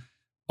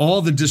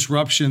all the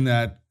disruption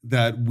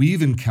that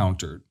we've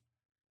encountered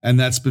and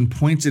that's been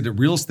pointed at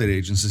real estate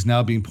agents is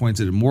now being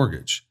pointed at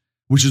mortgage,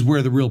 which is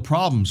where the real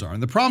problems are.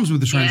 And the problems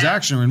with the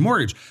transaction are in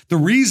mortgage. The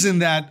reason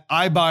that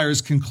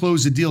iBuyers can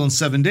close a deal in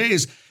 7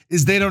 days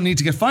is they don't need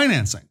to get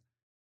financing.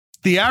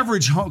 The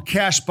average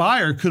cash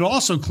buyer could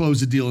also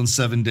close a deal in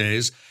 7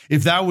 days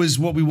if that was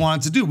what we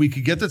wanted to do. We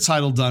could get the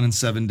title done in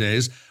 7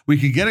 days. We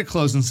could get it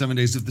closed in 7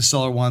 days if the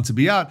seller wanted to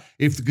be out,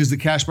 because the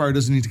cash buyer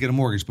doesn't need to get a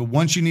mortgage. But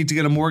once you need to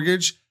get a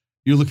mortgage,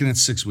 you're looking at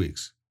 6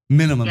 weeks,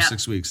 minimum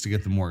 6 weeks to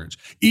get the mortgage.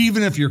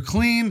 Even if you're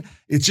clean,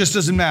 it just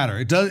doesn't matter.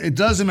 It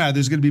doesn't matter.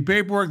 There's going to be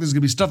paperwork. There's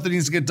going to be stuff that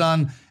needs to get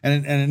done,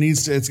 and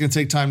it's going to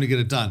take time to get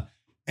it done.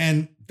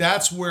 And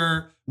that's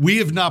where we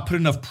have not put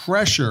enough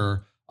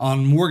pressure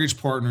on mortgage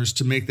partners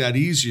to make that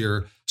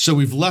easier. So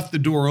we've left the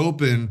door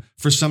open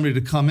for somebody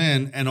to come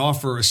in and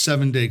offer a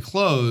 7-day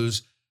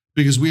close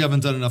because we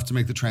haven't done enough to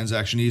make the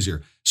transaction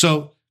easier.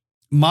 So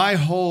my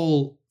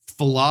whole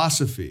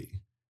philosophy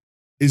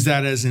is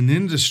that as an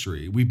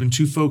industry, we've been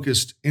too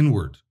focused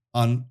inward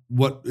on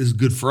what is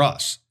good for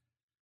us.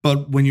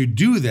 But when you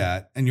do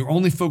that and you're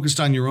only focused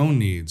on your own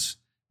needs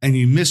and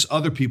you miss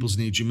other people's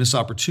needs, you miss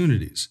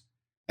opportunities.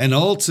 And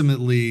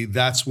ultimately,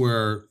 that's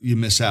where you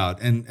miss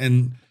out.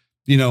 And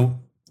you know,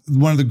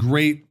 one of the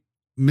great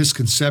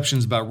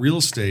misconceptions about real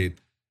estate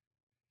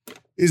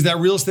is that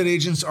real estate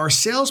agents are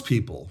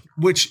salespeople,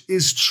 which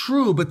is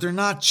true, but they're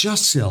not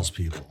just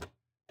salespeople.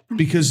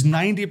 Because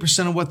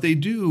 90% of what they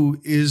do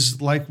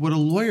is like what a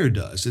lawyer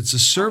does. It's a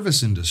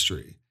service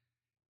industry.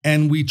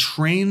 And we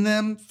train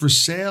them for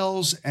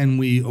sales, and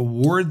we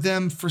award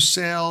them for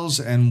sales,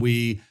 and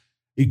we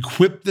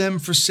equip them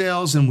for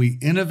sales, and we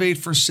innovate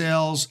for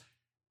sales.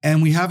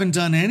 And we haven't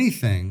done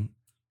anything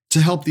to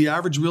help the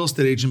average real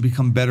estate agent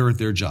become better at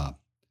their job.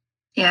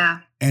 Yeah.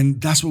 And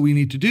that's what we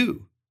need to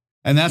do.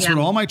 And that's what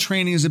all my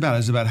training is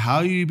about how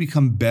you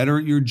become better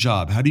at your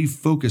job. How do you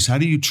focus? How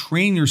do you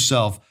train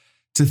yourself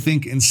to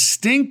think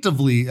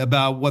instinctively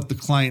about what the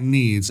client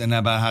needs and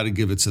about how to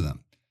give it to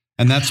them?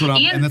 And that's what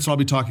I'll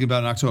be talking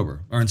about in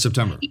October or in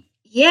September.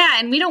 Yeah,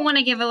 and we don't want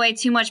to give away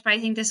too much, but I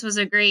think this was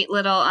a great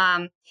little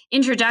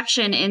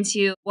introduction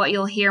into what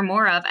you'll hear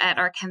more of at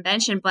our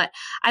convention. But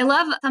I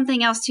love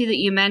something else too that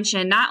you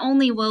mentioned. Not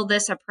only will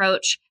this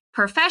approach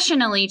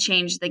professionally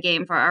change the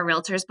game for our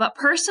realtors, but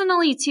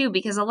personally too,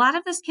 because a lot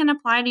of this can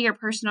apply to your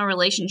personal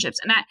relationships.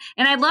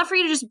 And I'd love for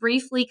you to just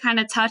briefly kind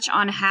of touch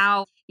on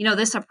how, you know,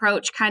 this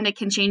approach kind of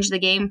can change the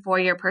game for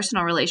your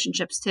personal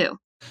relationships too.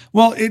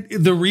 Well,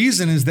 the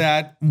reason is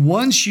that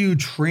once you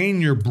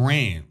train your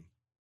brain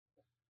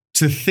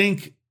to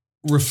think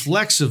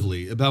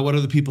reflexively about what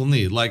other people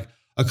need, like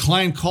a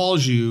client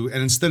calls you,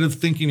 and instead of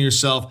thinking to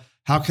yourself,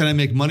 how can I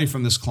make money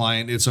from this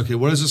client? It's okay,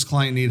 what does this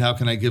client need? How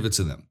can I give it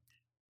to them?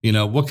 You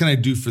know, what can I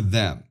do for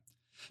them?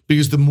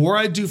 Because the more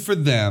I do for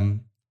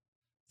them,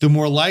 the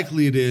more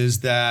likely it is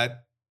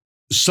that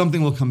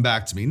something will come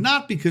back to me.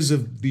 Not because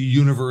of the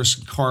universe,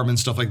 karma, and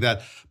stuff like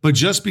that, but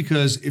just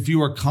because if you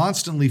are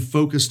constantly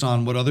focused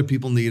on what other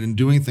people need and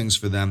doing things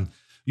for them,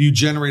 you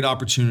generate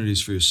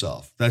opportunities for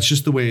yourself. That's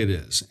just the way it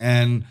is.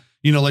 And,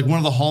 you know, like one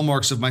of the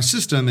hallmarks of my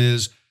system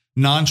is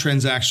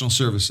non-transactional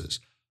services.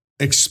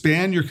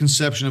 Expand your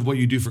conception of what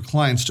you do for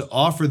clients to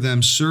offer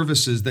them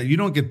services that you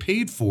don't get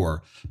paid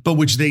for, but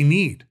which they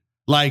need,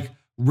 like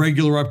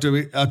regular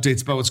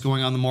updates about what's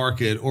going on in the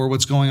market or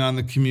what's going on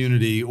in the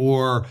community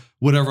or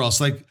whatever else.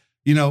 Like,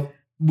 you know,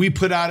 we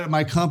put out at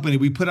my company,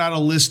 we put out a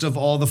list of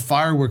all the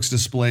fireworks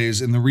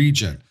displays in the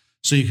region.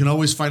 So you can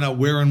always find out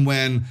where and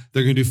when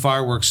they're going to do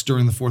fireworks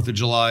during the 4th of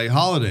July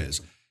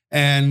holidays.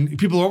 And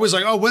people are always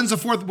like, oh, when's the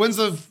 4th?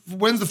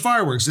 When's the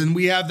fireworks? And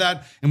we have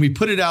that, and we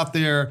put it out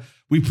there.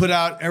 We put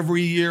out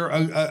every year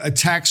a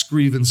tax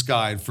grievance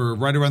guide for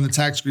right around the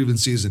tax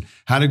grievance season,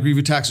 how to grieve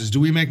your taxes.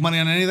 Do we make money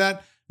on any of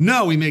that?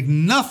 No, we make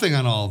nothing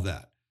on all of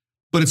that.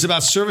 But it's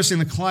about servicing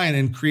the client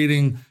and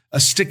creating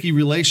a sticky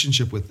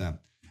relationship with them.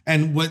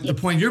 And what the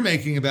point you're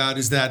making about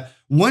is that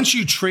once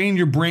you train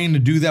your brain to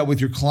do that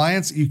with your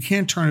clients, you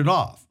can't turn it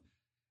off.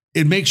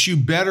 It makes you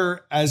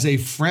better as a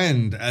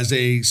friend, as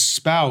a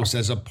spouse,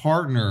 as a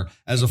partner,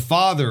 as a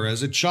father,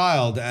 as a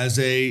child, as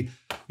a,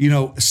 you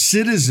know,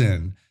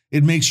 citizen.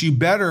 It makes you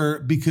better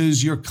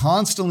because you're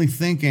constantly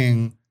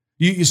thinking,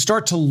 you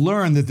start to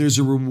learn that there's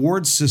a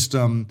reward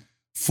system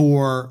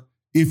for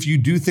if you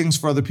do things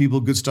for other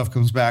people, good stuff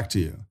comes back to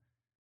you.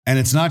 And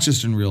it's not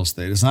just in real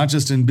estate. It's not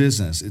just in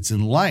business. It's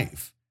in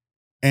life.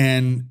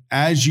 And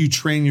as you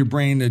train your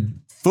brain to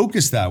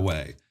focus that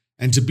way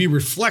and to be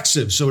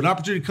reflexive, so an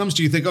opportunity comes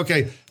to you, think,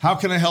 okay, how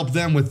can I help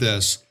them with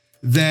this?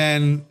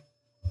 Then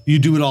you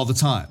do it all the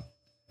time.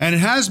 And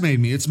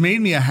it's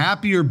made me a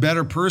happier,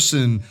 better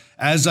person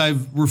as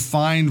I've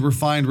refined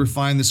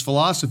this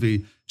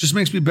philosophy. Just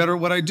makes me better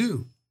at what I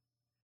do.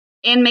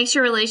 And makes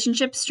your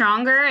relationship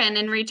stronger, and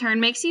in return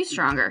makes you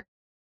stronger.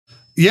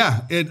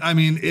 Yeah,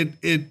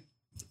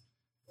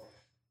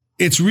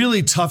 it's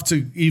really tough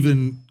to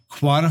even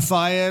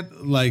quantify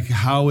it, like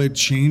how it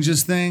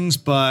changes things,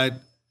 but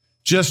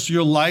just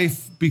your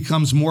life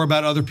becomes more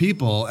about other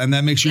people, and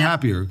that makes you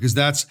happier. Because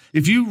that's,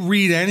 if you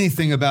read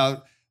anything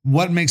about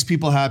what makes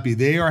people happy,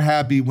 they are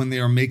happy when they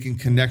are making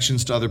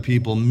connections to other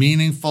people,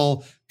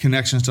 meaningful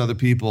connections to other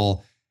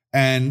people.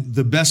 And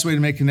the best way to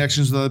make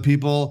connections with other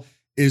people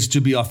is to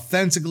be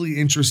authentically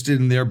interested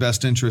in their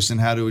best interests and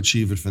how to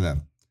achieve it for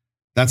them.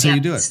 That's how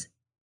you do it.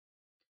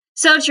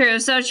 So true,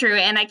 so true.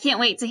 And I can't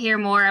wait to hear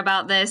more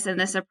about this and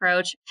this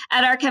approach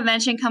at our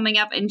convention coming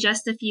up in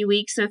just a few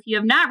weeks. So if you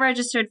have not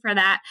registered for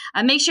that,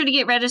 make sure to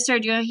get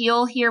registered.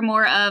 You'll hear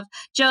more of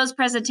Joe's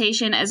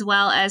presentation as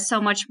well as so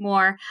much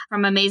more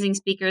from amazing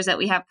speakers that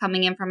we have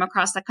coming in from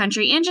across the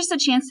country, and just a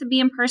chance to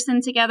be in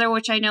person together,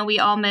 which I know we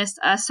all miss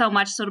so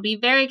much. So it'll be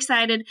very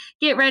excited.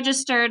 Get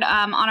registered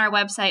on our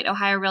website,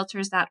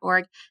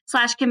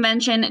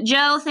 ohiorealtors.org/convention.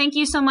 Joe, thank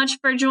you so much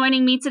for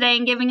joining me today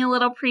and giving a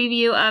little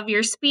preview of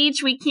your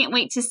speech. We can't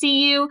wait to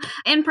see you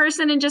in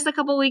person in just a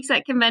couple weeks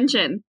at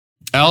convention.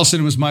 Allison,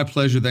 it was my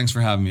pleasure. Thanks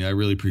for having me. I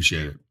really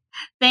appreciate it.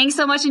 Thanks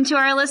so much. And to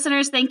our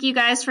listeners, thank you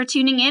guys for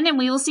tuning in, and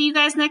we will see you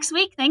guys next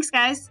week. Thanks,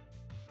 guys.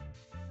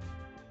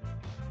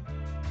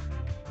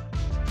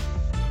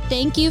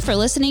 Thank you for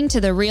listening to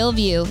The Real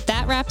View.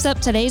 That wraps up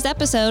today's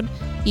episode.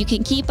 You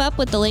can keep up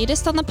with the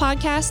latest on the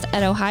podcast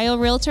at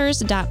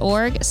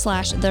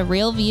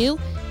ohiorealtors.org/therealview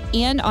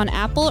and on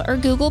Apple or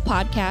Google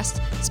Podcasts,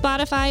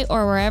 Spotify,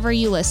 or wherever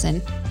you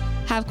listen.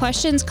 Have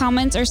questions,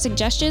 comments, or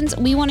suggestions?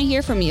 We want to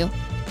hear from you.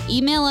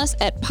 Email us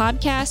at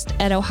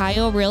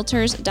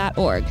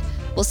podcast@ohiorealtors.org.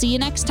 We'll see you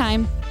next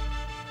time.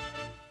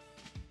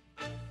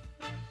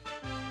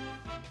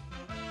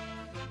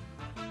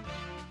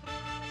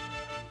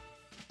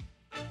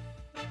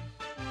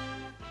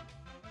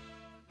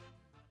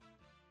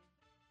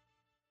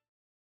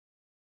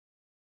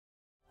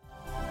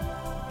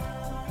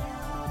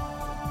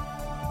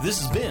 This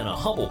has been a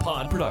Humble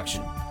Pod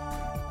production.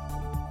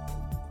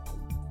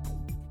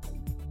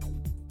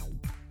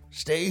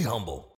 Stay humble.